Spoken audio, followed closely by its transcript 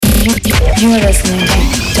You're listening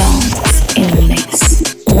to Dance in the Mix.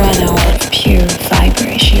 1 hour of pure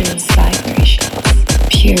vibration,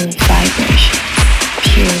 pure vibration,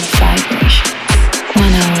 pure vibration.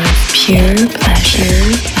 1 hour of pure pleasure.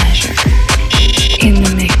 In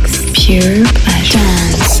the mix, pure pleasure.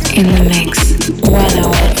 Dance in the mix. 1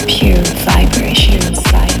 hour of pure vibration.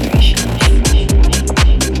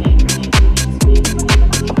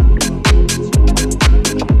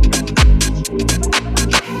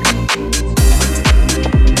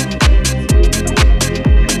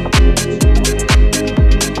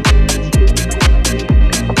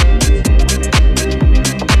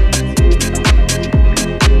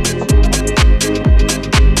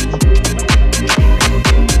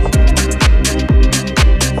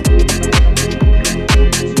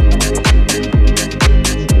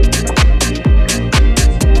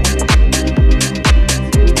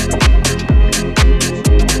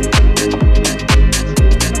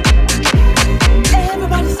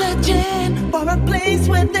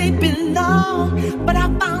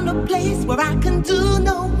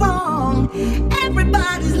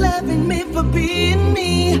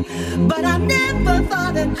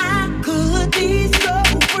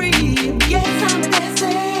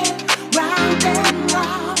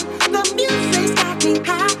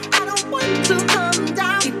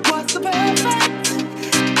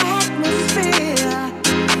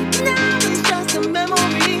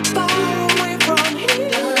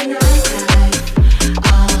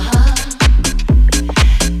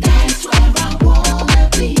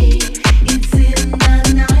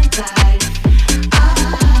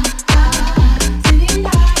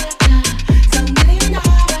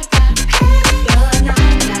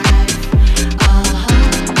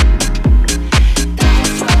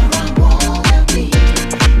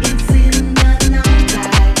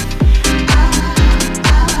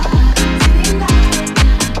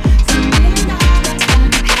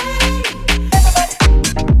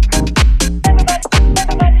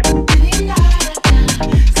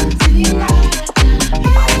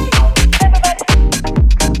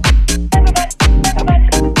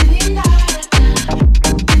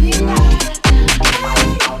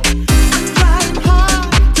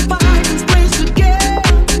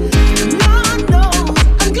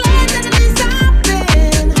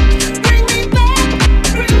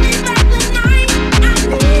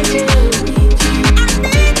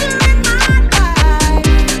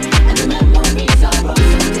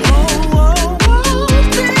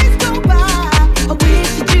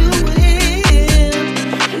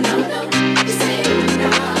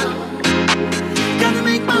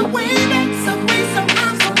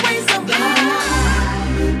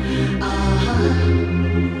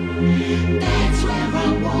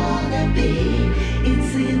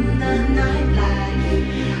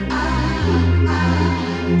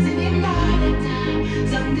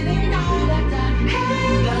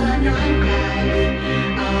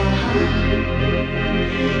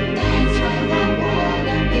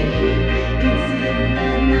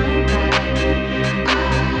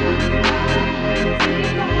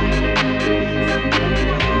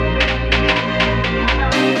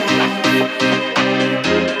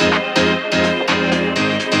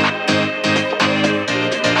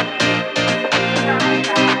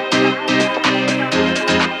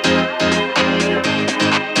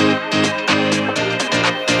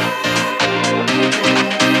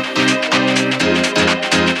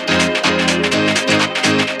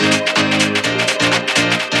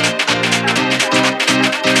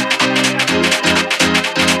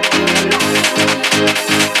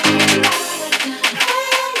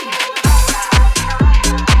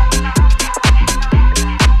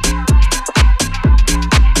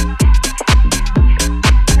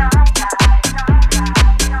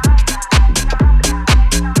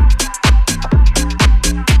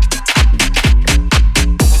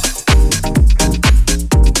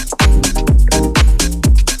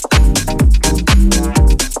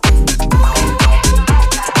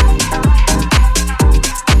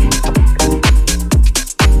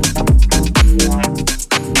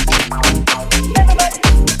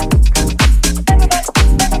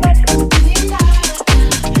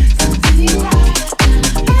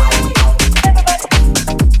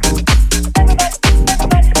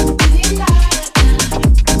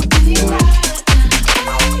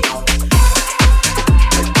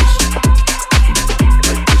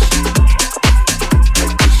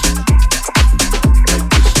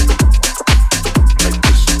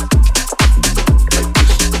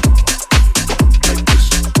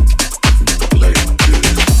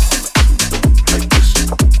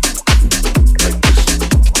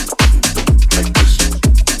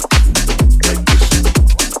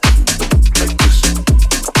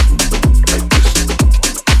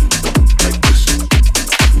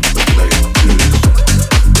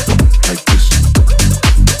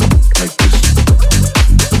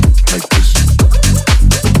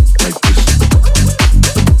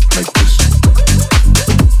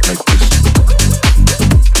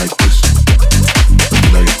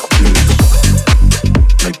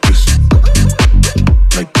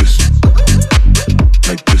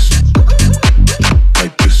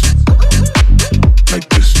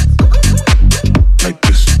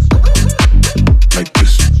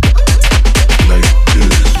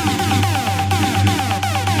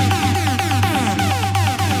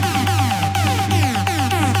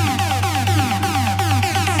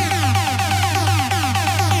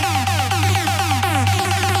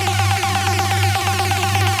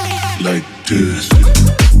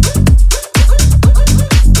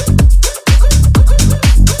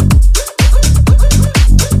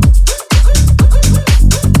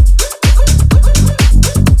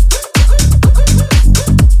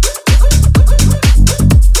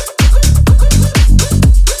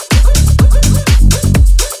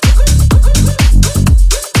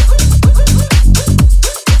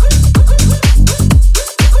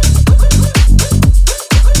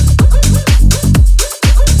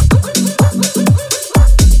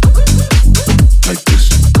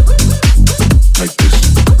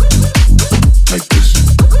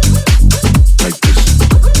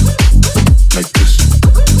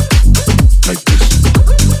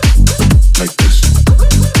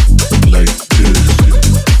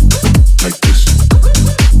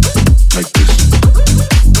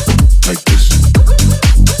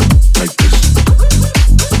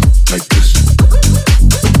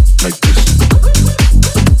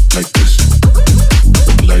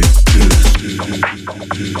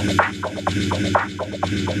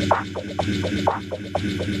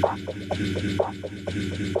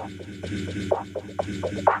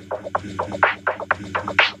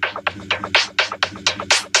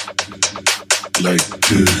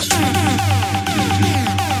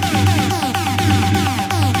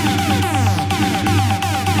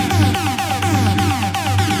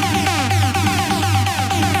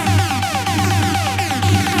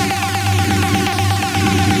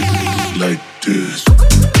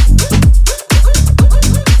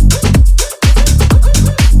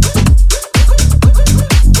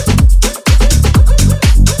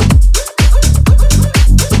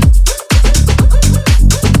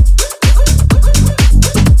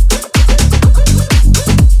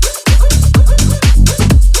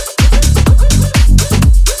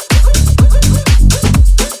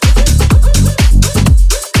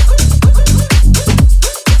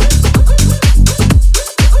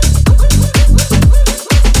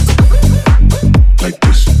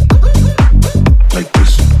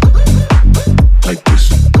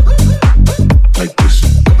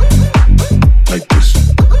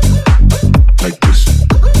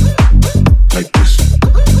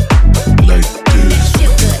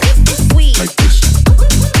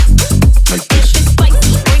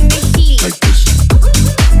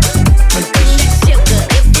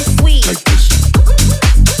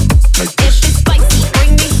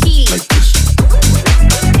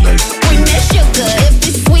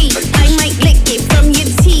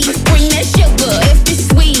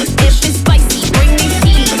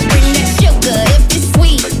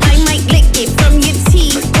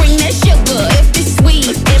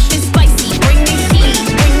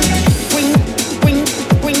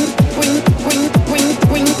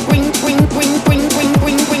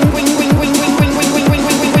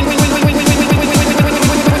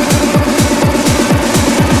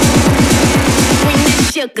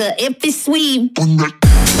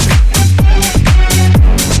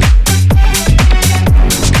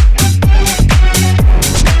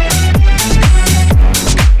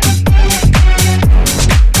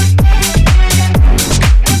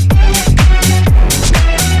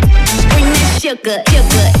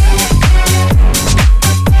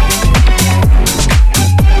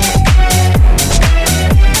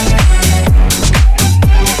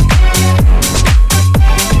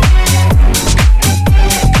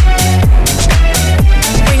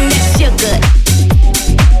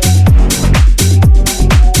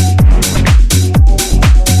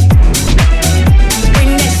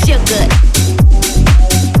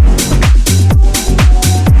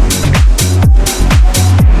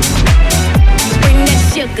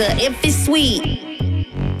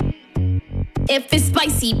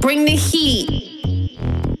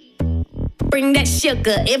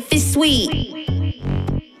 If it's sweet,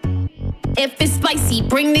 if it's spicy,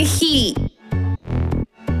 bring the heat.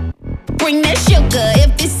 Bring that sugar,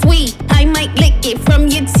 if it's sweet, I might lick it from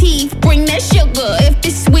your teeth. Bring that sugar, if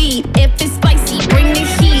it's sweet, if it's spicy, bring the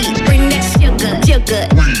heat. Bring that sugar, sugar,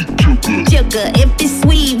 sugar, if it's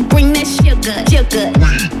sweet, bring that sugar, sugar,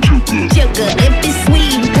 sugar, if it's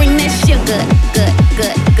sweet, bring that sugar. Good,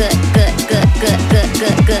 good, good, good, good, good, good, good, good,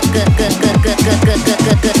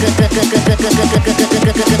 good, good, good, good, good, good, good,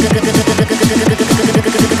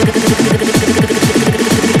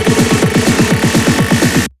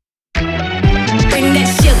 bring that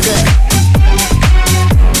sugar.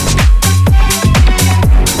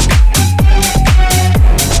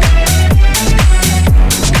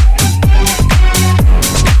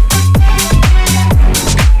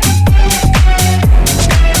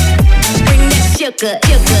 Bring that sugar,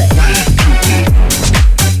 sugar.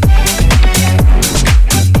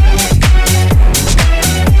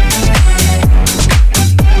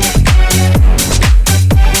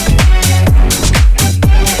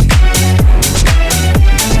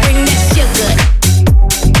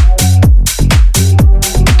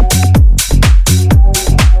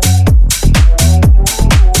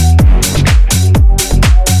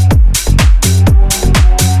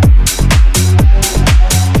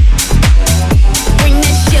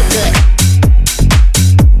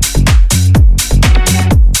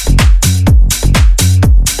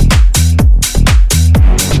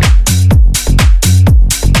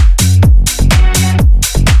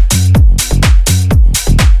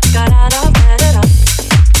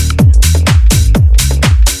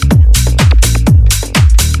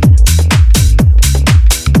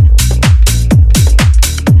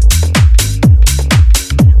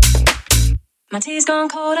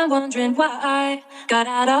 wondering why I got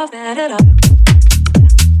out of bed at all.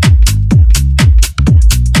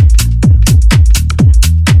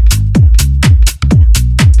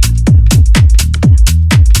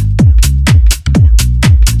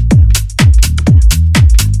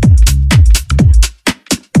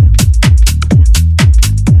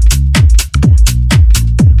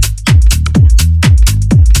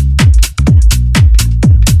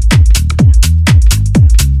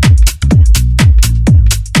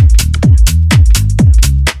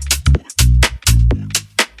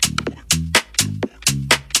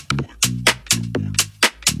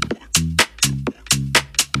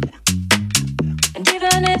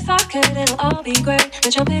 It'll all be great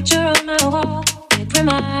with your picture on my wall. It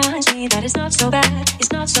reminds me that it's not so bad,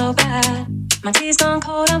 it's not so bad. My tea's gone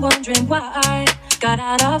cold, I'm wondering why I got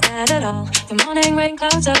out of bed at all. The morning rain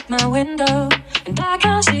clouds up my window, and I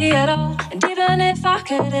can't see at all. And even if I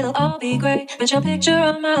could, it'll all be great with your picture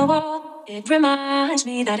on my wall. It reminds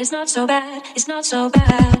me that it's not so bad, it's not so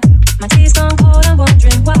bad. My tea's gone cold, I'm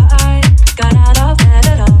wondering why I got out of bed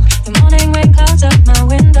at all. The morning rain clouds up my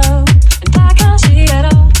window, and I can't see at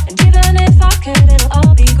all. And even if I could, it'll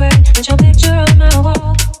all be great with your picture on my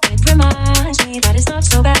wall. It reminds me that it's not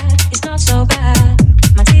so bad, it's not so bad.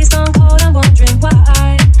 My tea's gone cold, I'm wondering why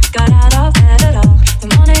I got out of bed at all. The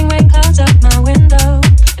morning rain clouds up my window,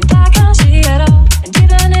 and I can't see at all. And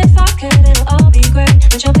even if I could, it'll all be great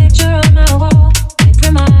with your picture on my wall. It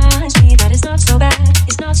reminds me that it's not so bad,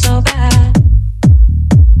 it's not so bad.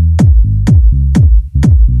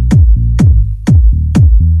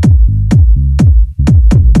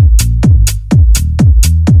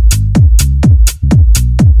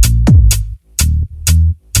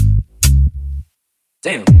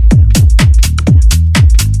 Damn.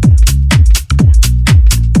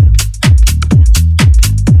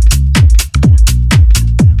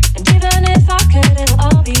 And even if I could, it'll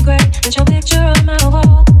all be great with your picture on my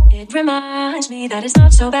wall. It reminds me that it's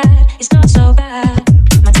not so bad, it's not so bad.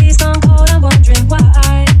 My tea's gone cold, I'm wondering why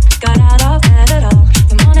I got out of bed at all.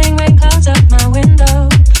 The morning rain clouds up my window,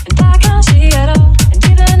 and I can't see at all. And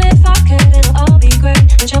even if I could, it'll all be great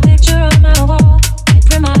with your picture on my wall. It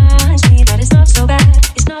reminds me that it's not so bad,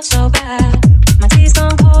 it's not so bad. My tea's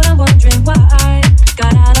gone cold, I'm wondering why I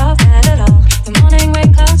got out of bed at all. The morning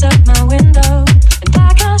rain clouds up my window, and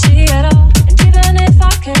I can't see at all. And even if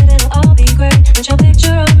I could, it'll all be great with your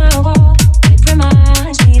picture on my wall. It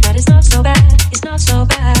reminds me that it's not so bad, it's not so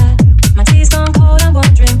bad. My tea's gone cold, I'm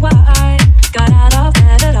wondering why I got out of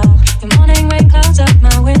bed at all. The morning rain clouds up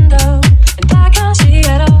my window, and I can't see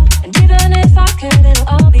at all. And even if I could, it'll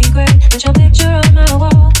all be great with your picture on my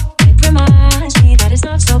wall. It reminds me that it's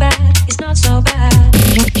not so bad, it's not so bad.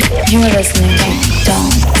 You're listening to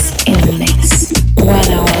Dance in the Mix. 1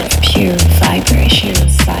 hour of pure vibration,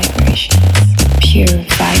 pure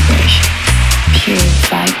vibration, pure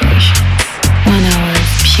vibration. 1 hour of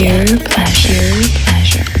pure pleasure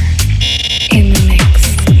in the mix.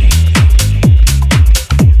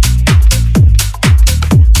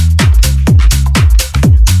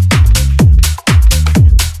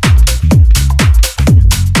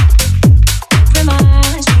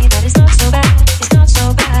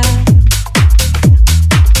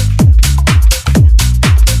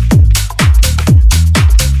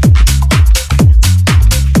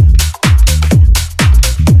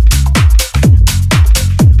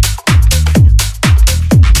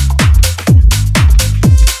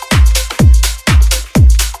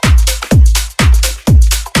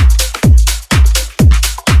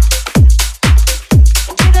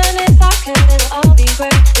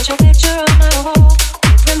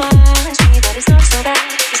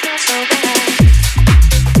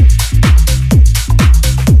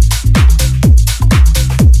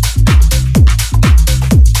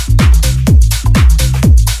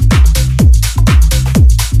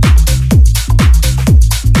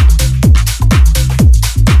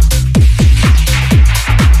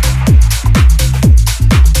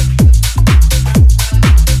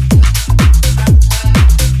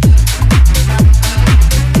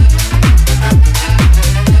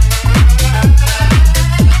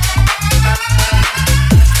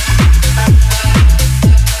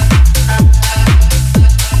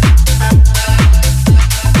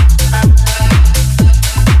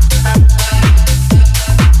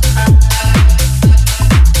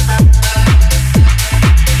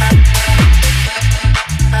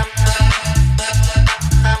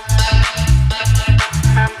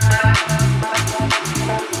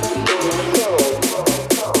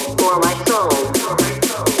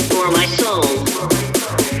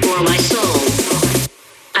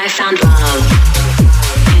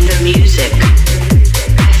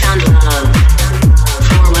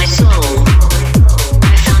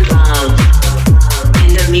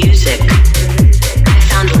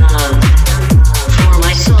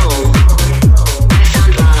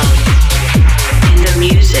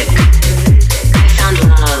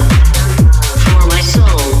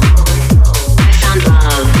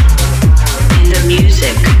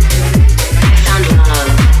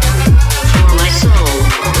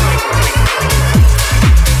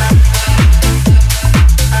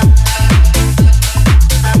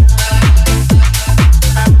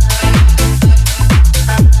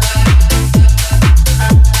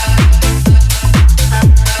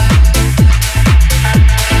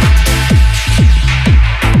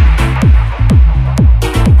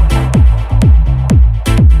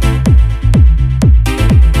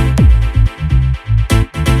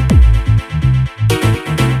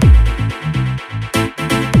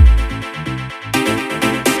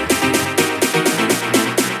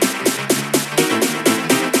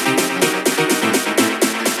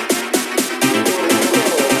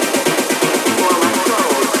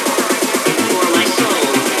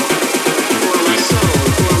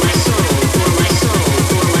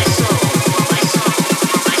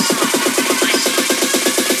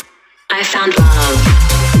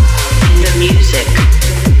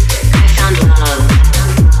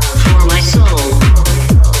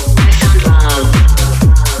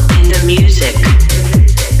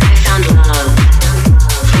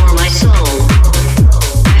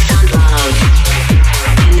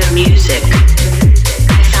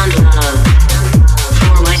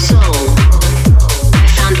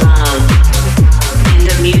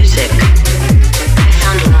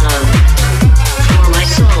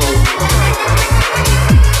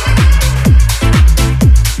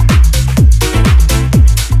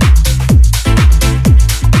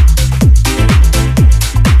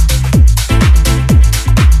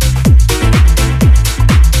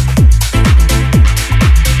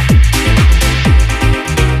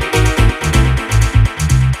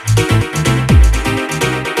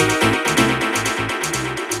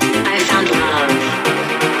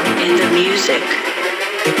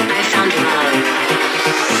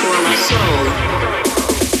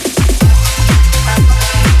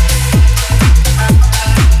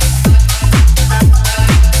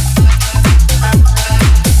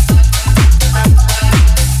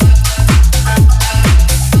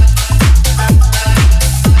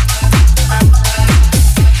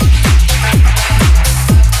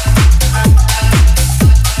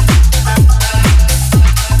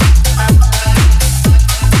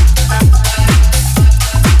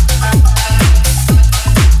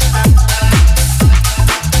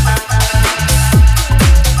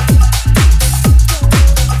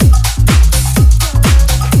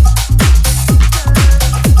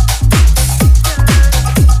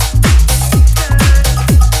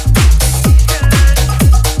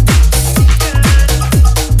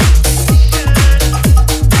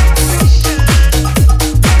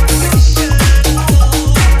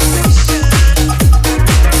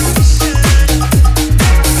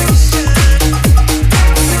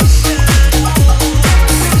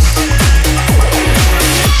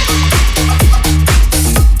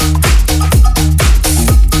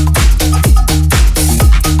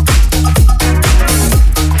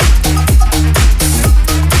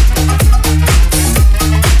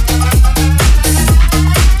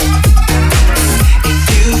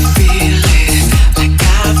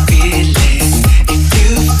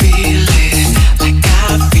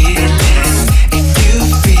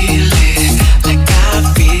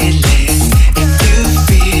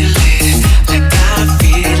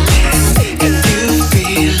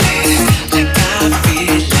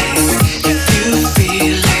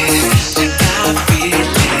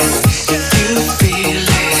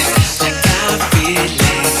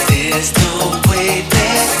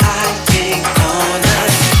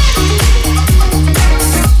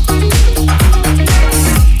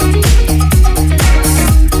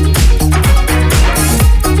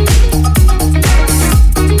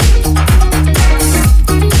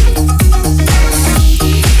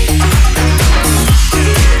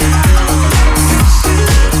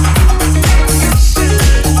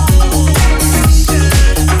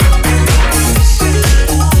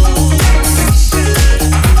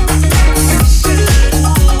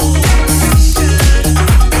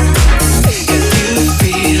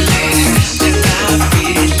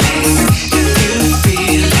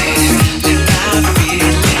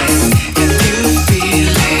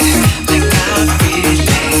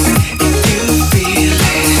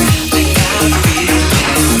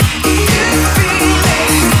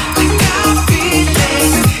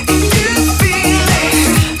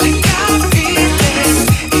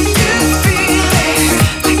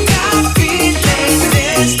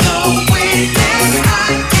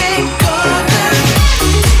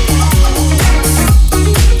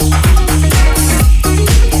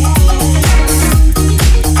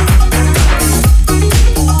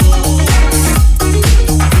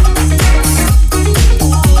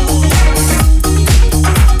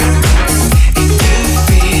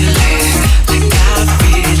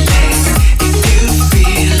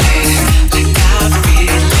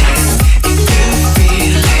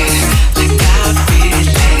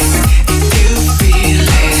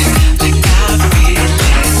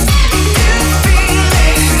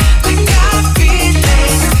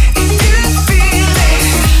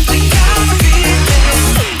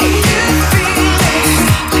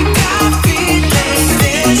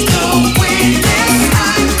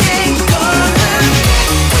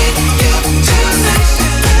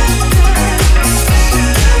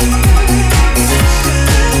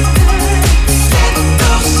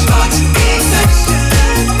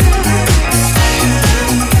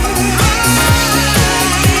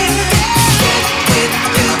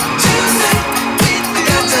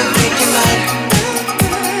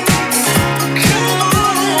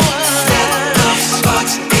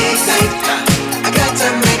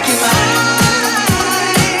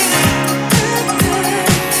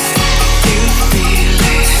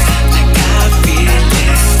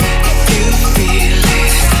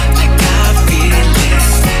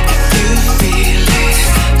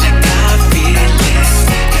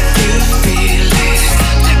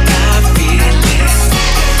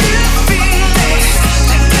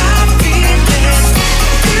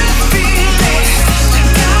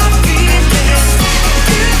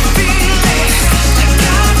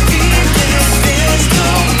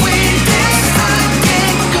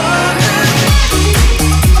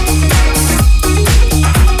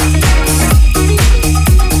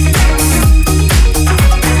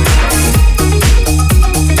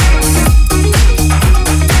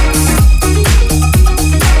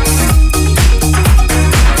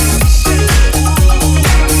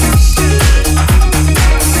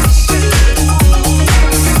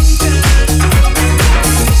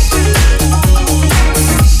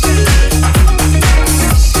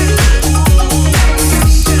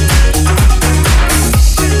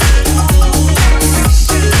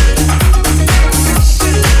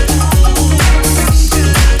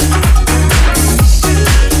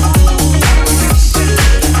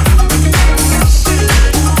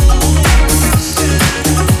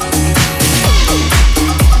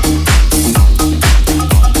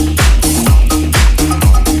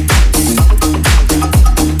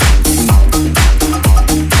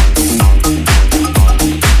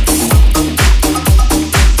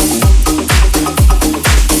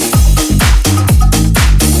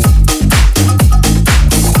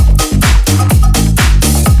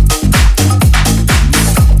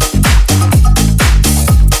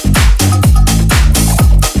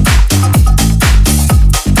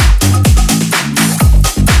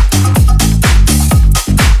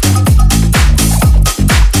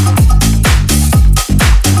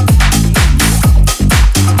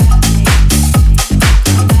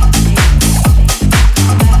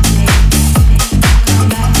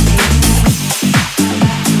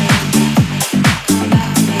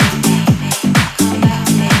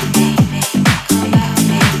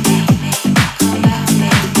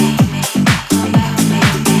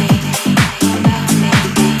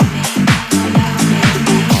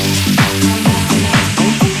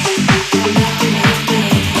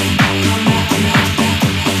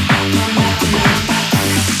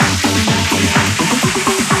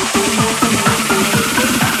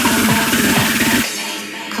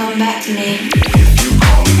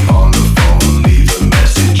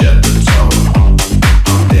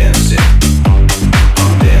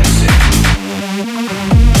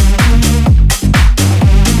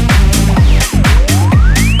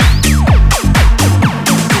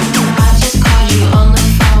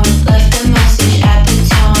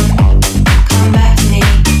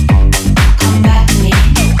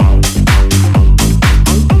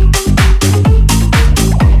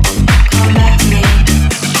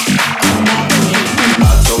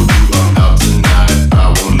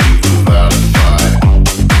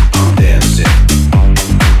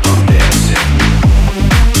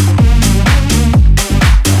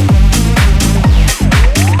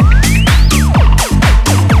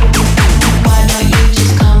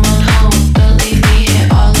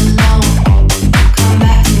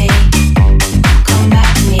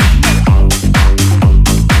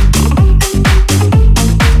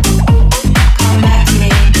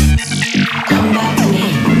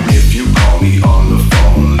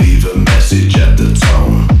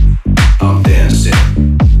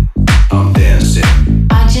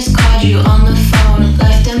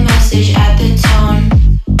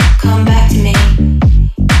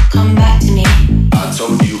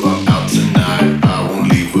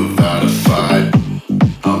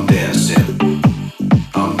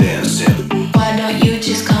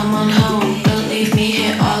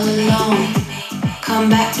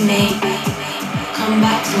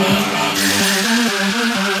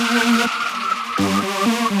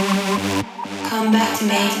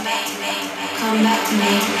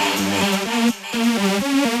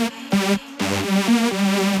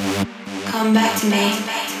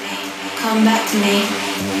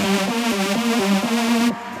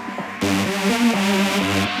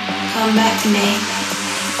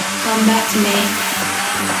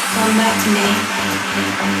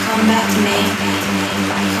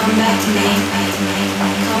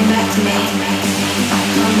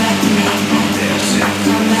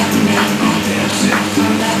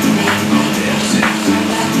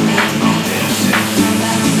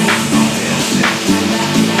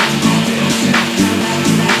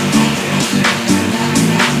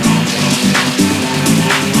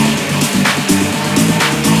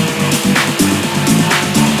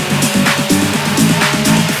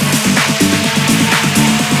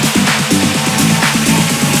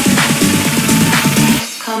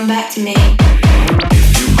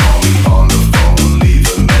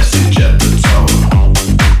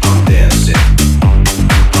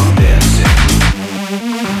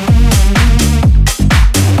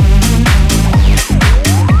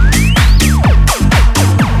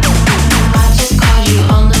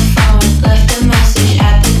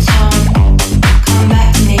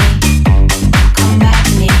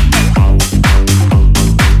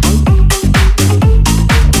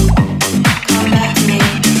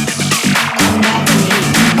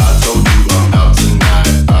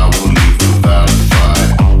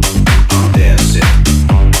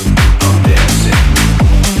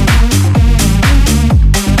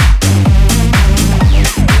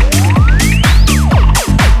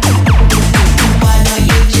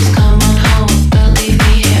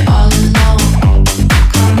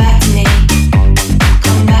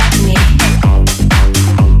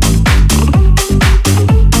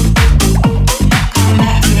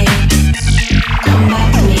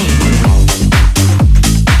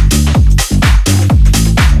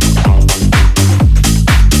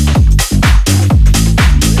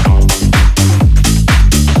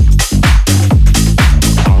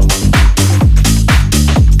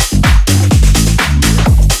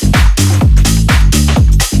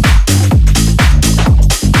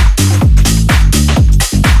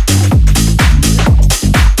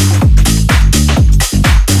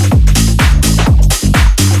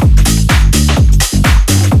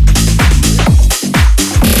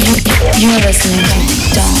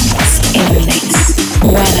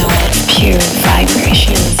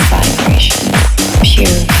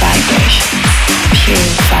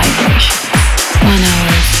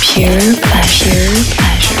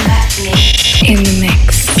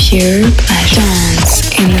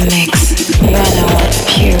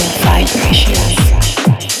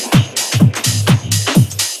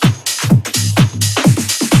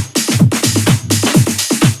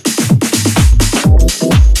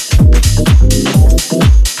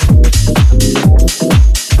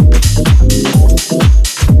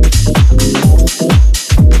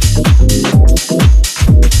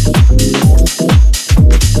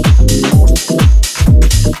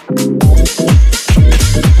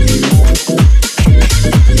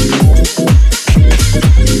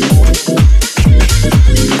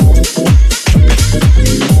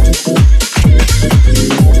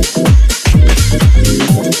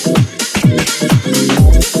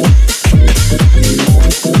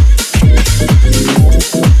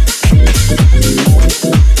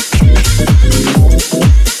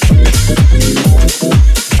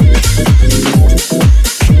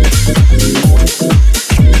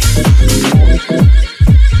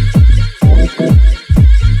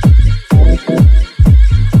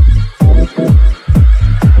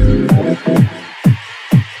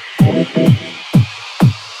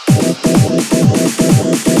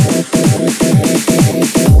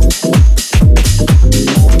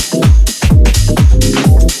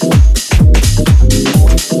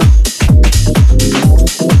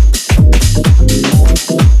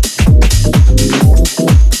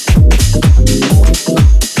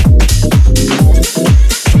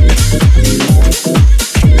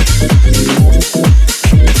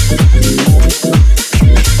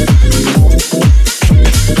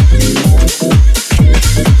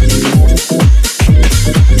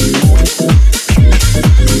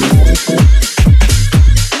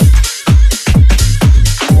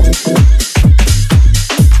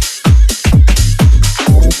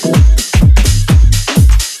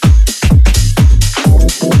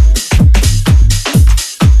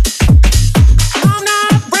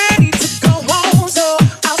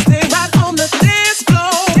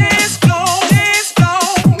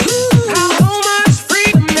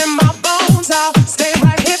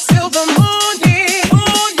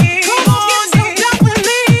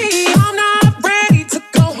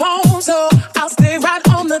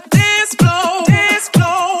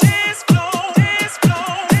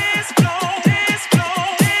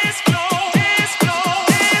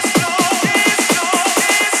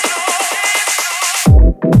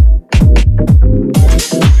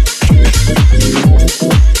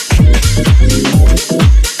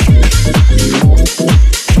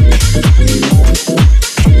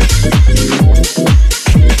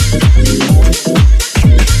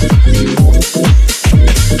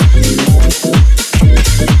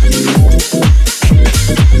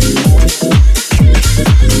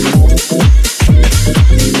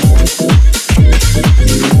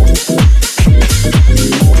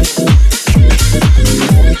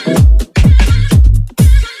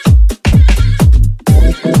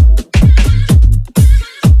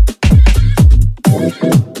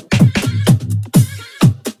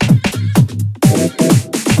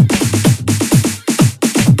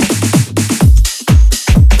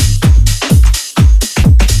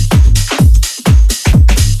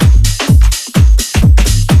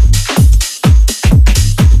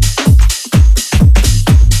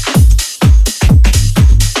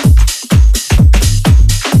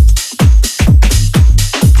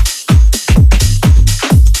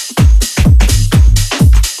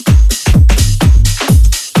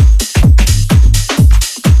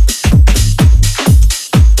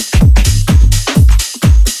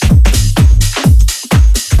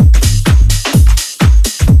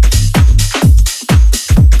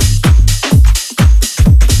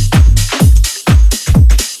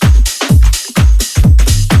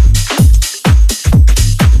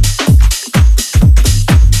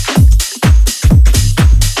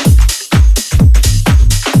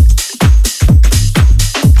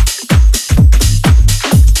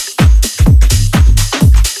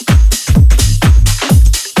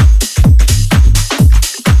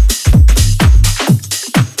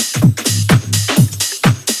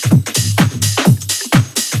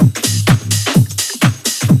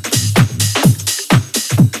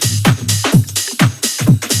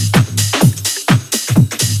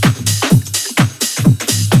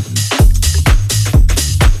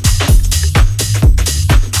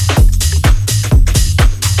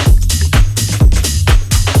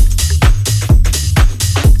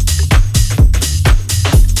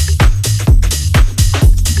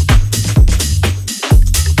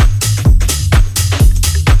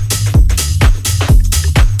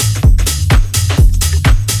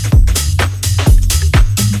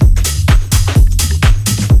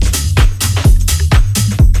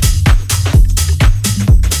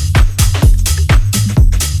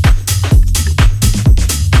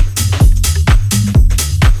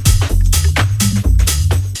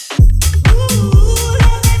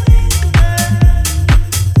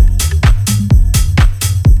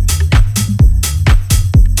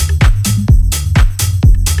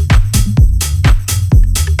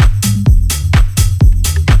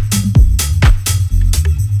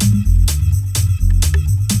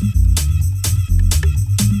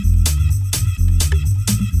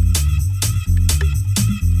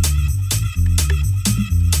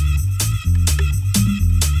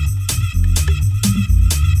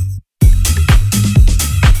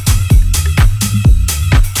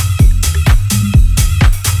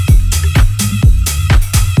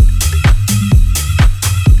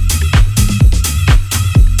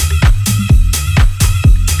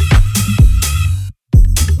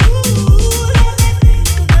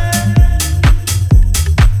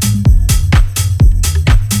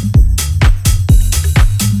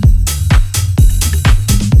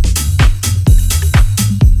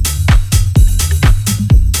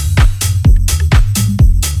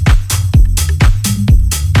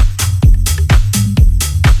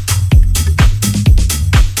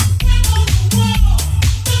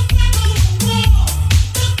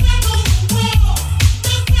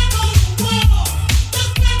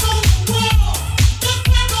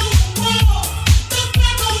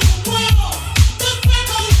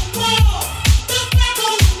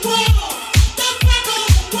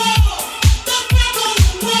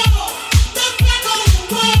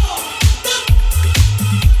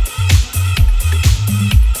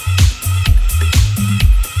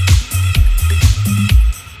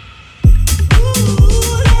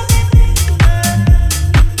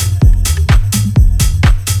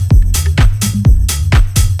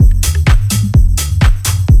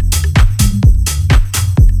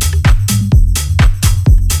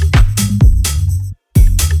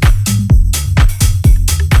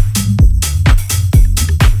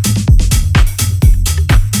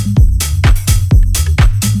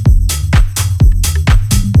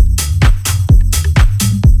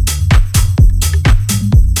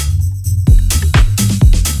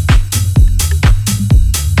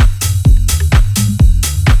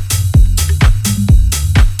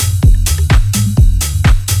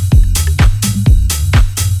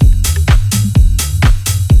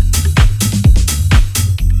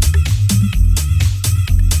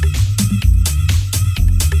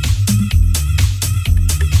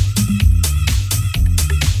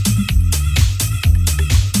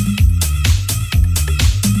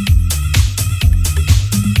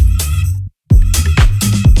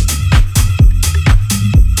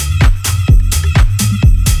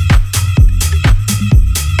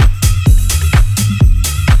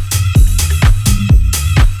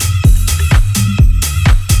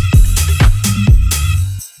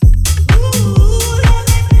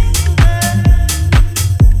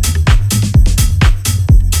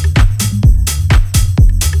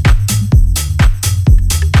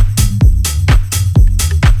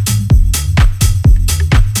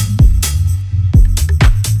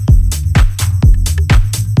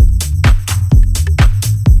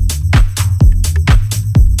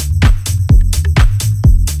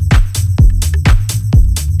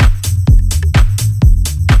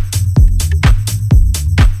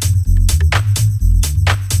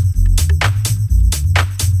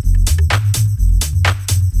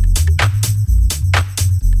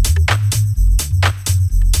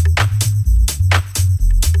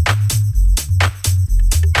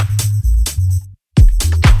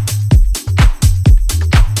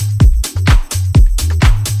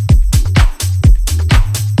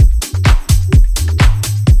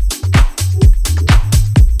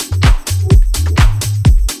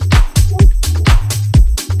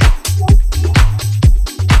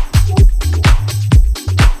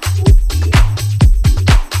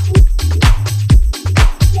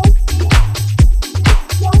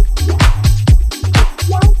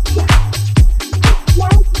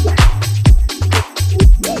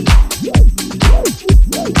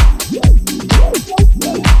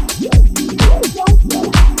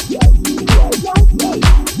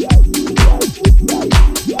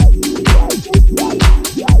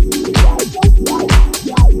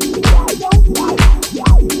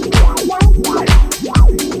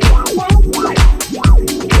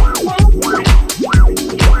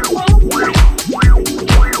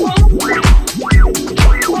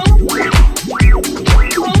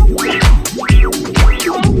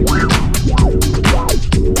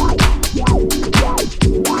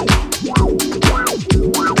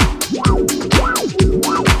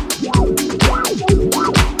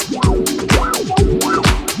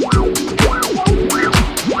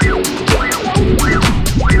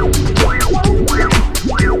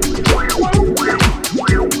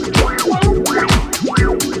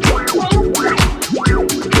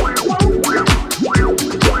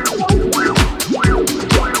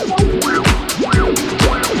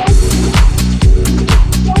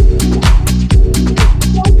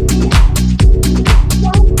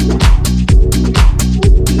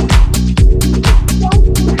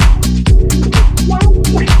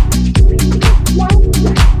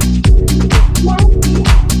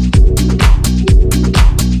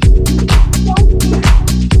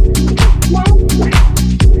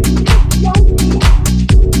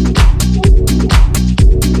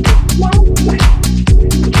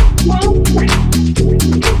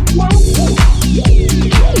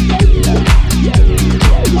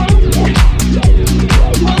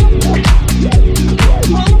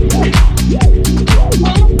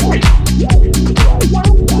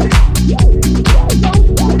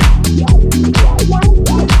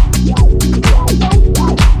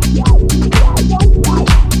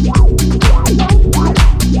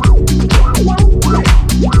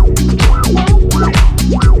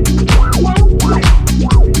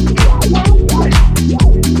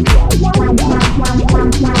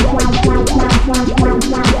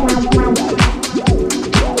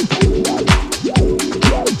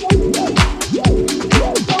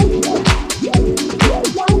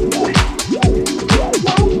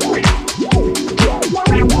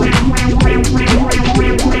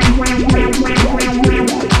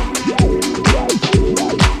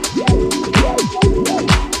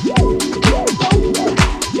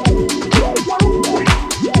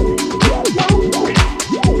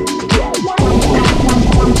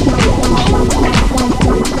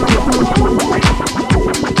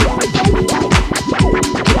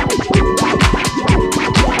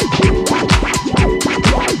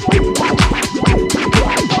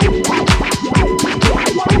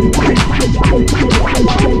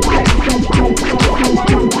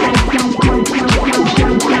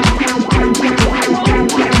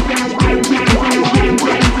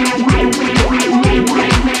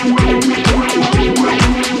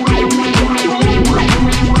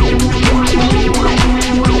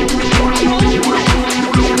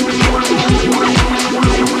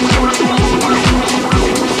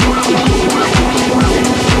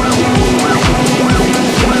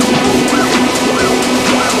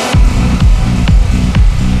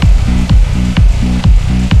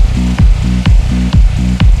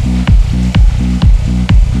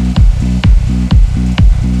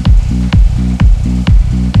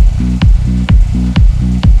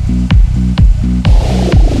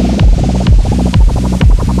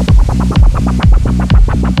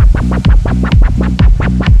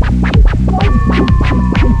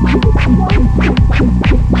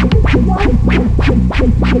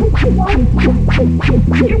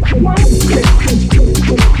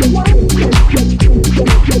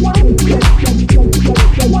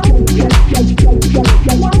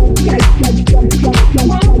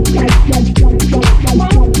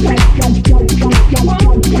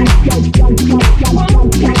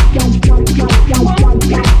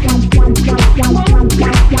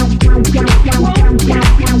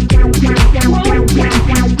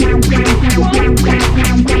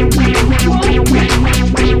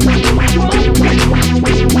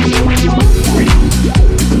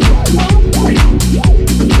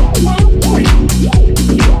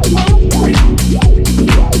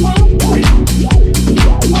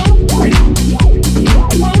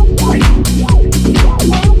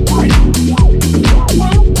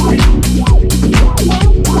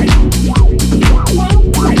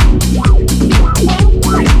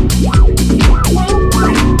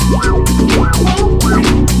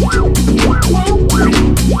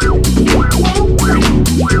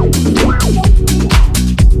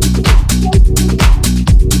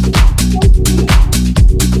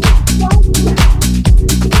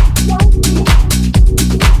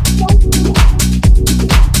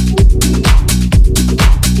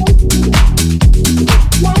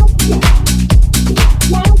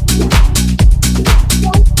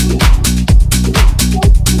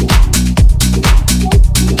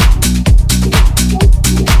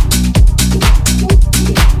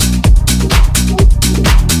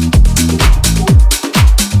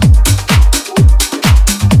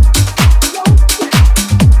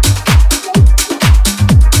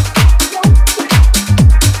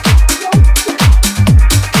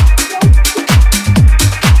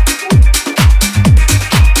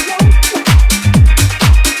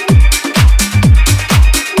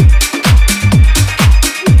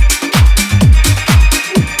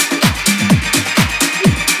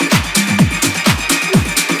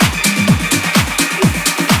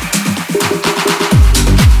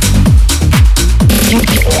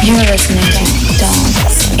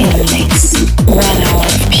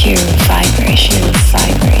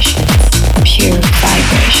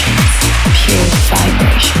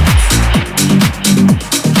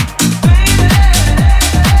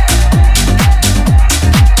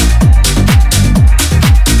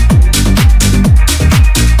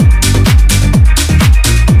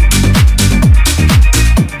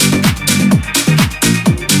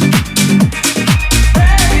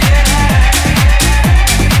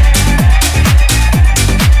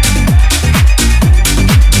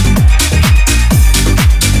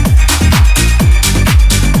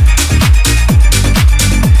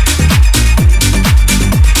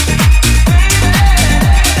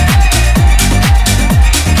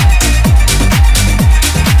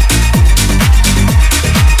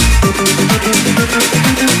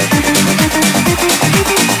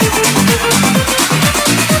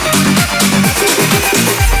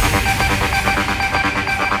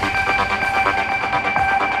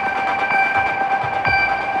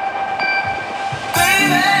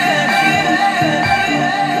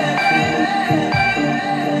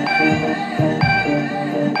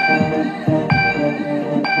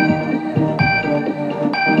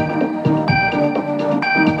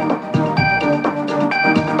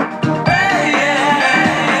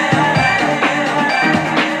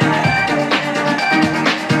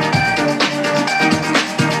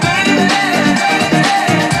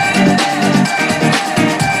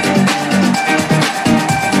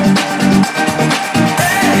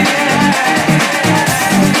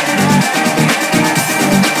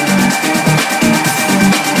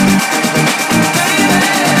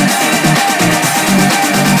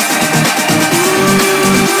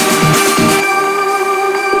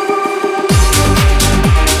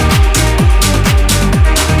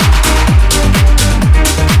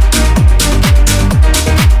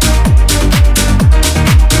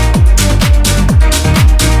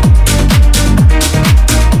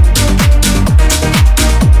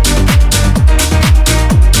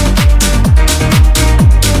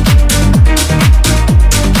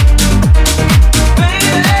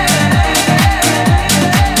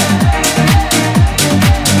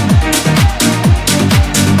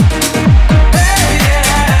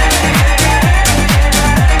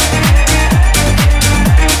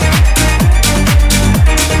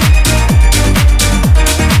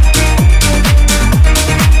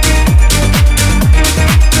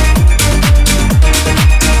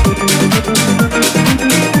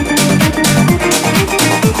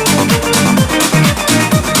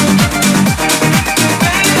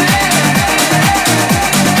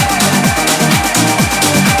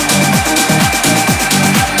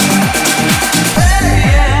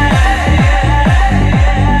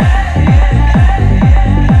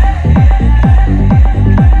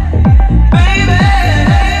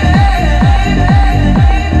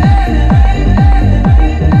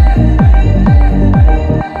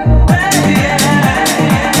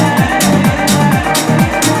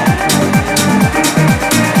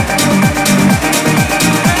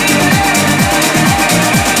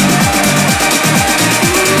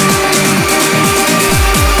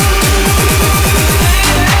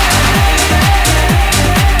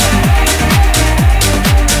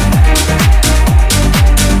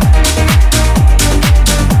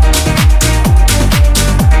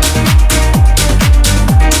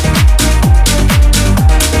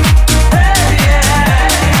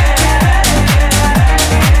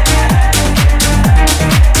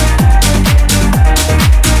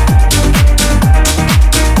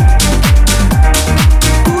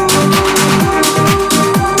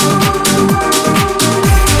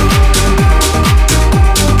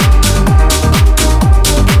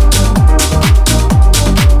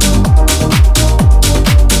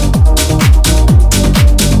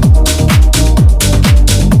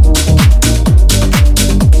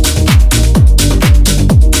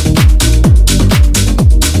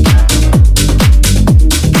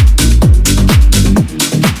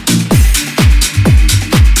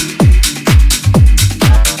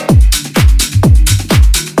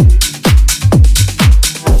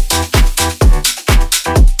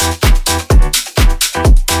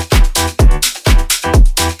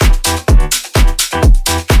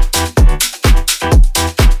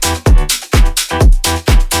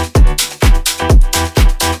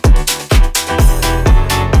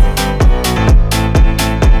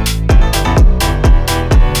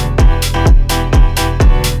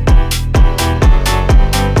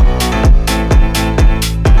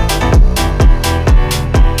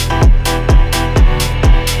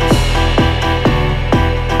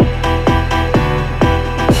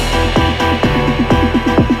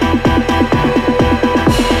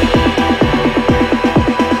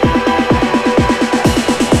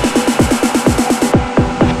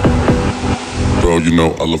 you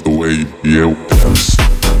know I love the way you dance.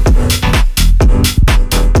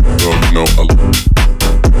 Girl, you know I love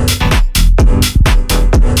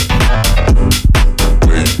the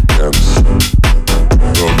way you dance.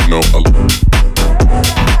 Girl, you know I love.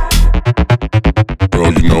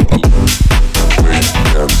 Girl, you know I love the way you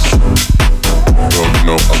dance. Girl, you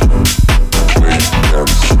know I love the way you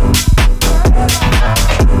dance.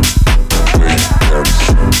 The way you dance.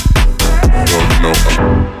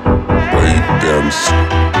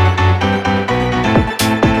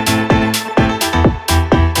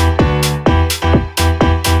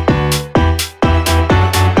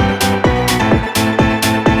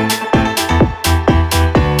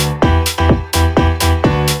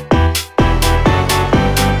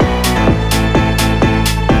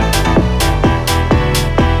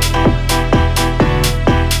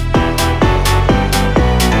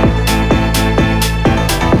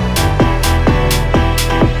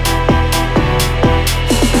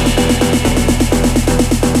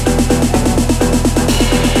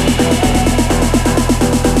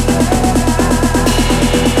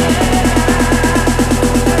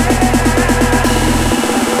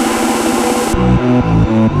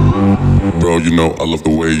 Girl, you know I love the way you dance. Girl, you know I love the way you dance. Girl, you know I love the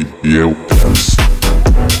way you dance.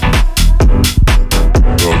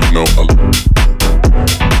 Girl, you know I love.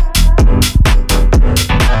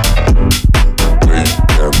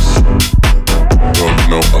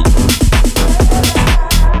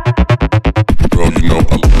 Girl, you know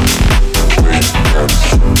I love the way you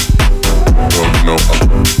dance. Girl, you know I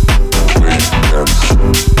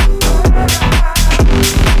love the way you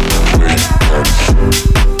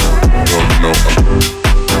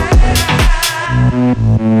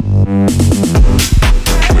dance.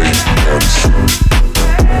 The way you dance.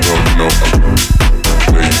 Girl, you know I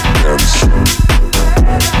love.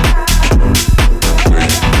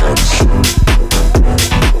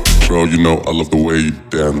 Girl, you know I love the way you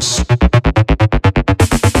dance.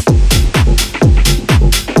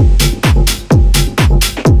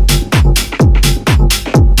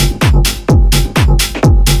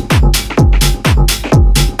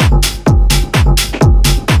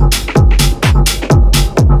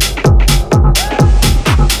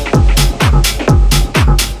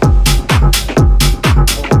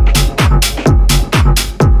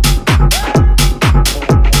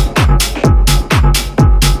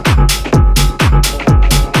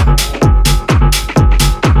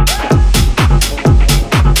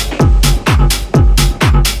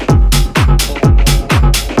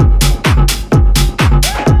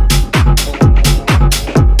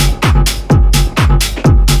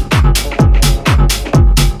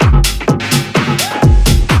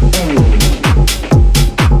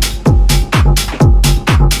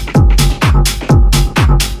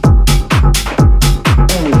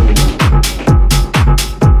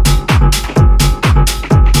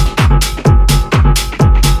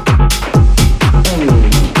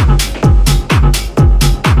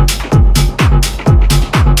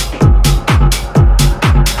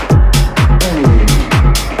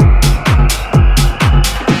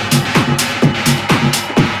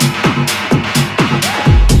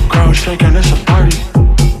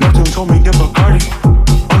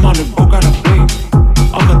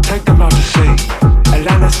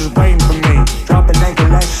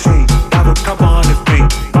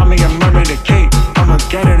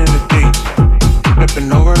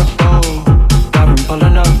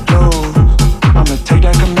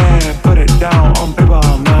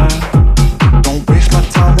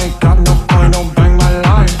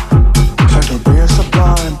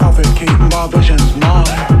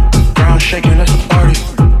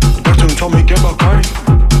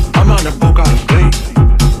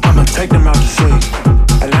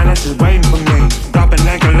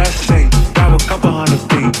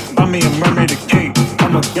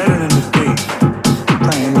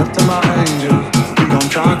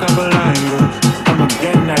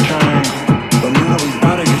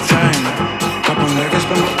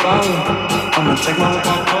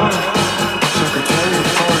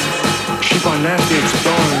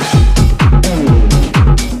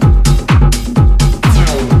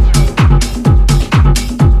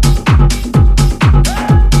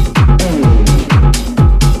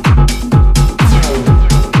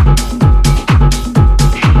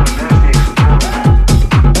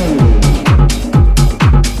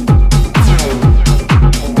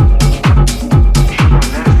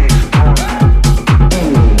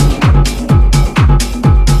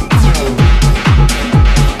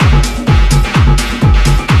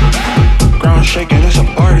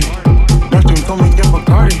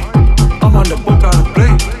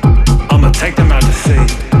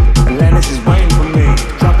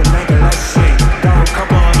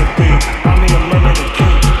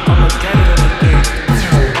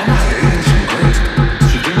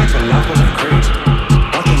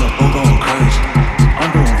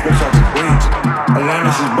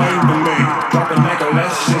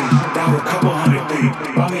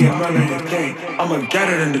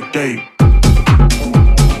 in the day.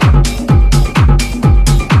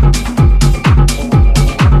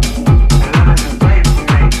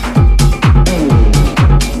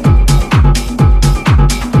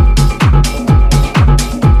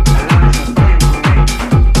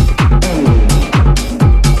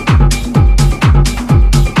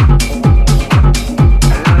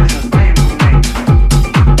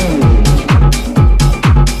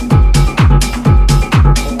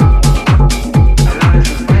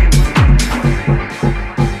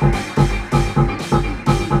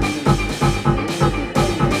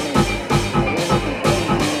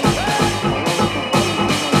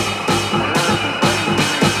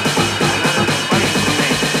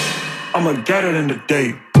 I'ma get it in the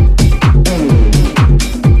day.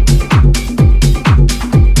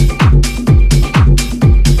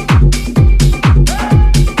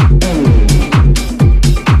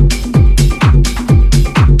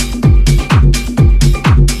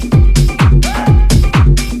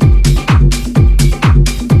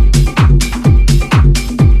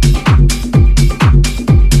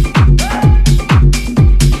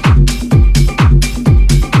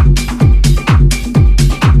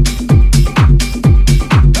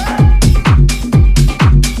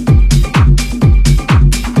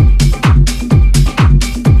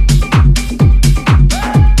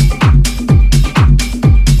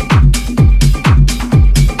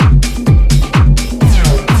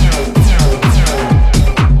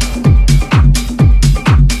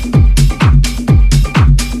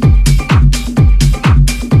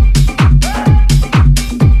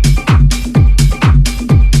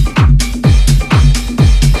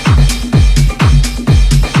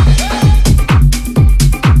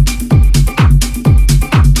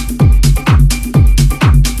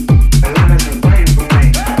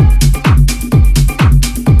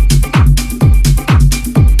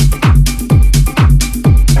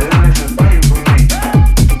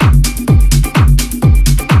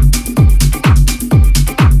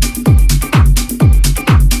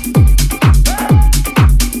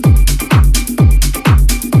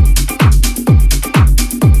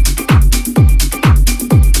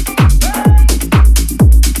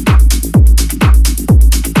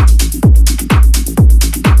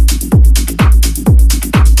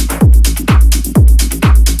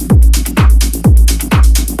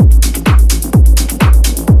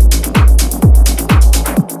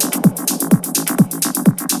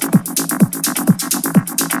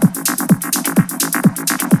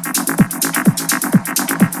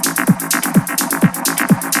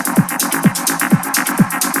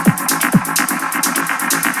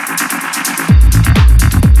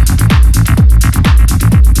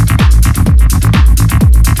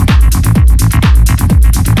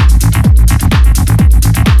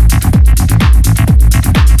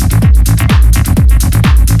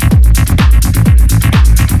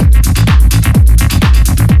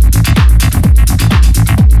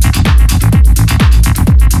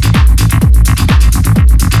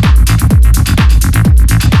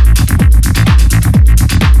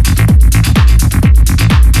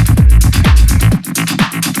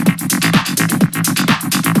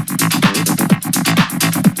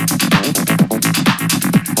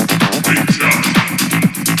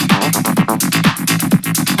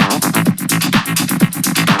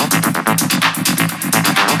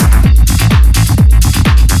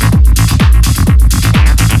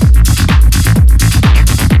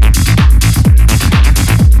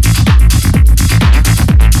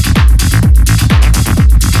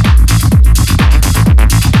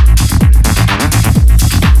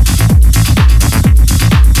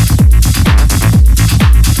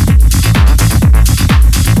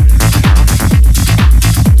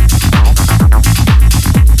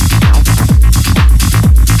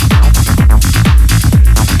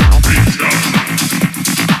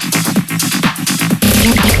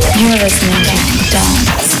 You're listening to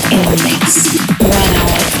Dance in the Mix. 1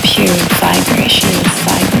 hour of pure vibration.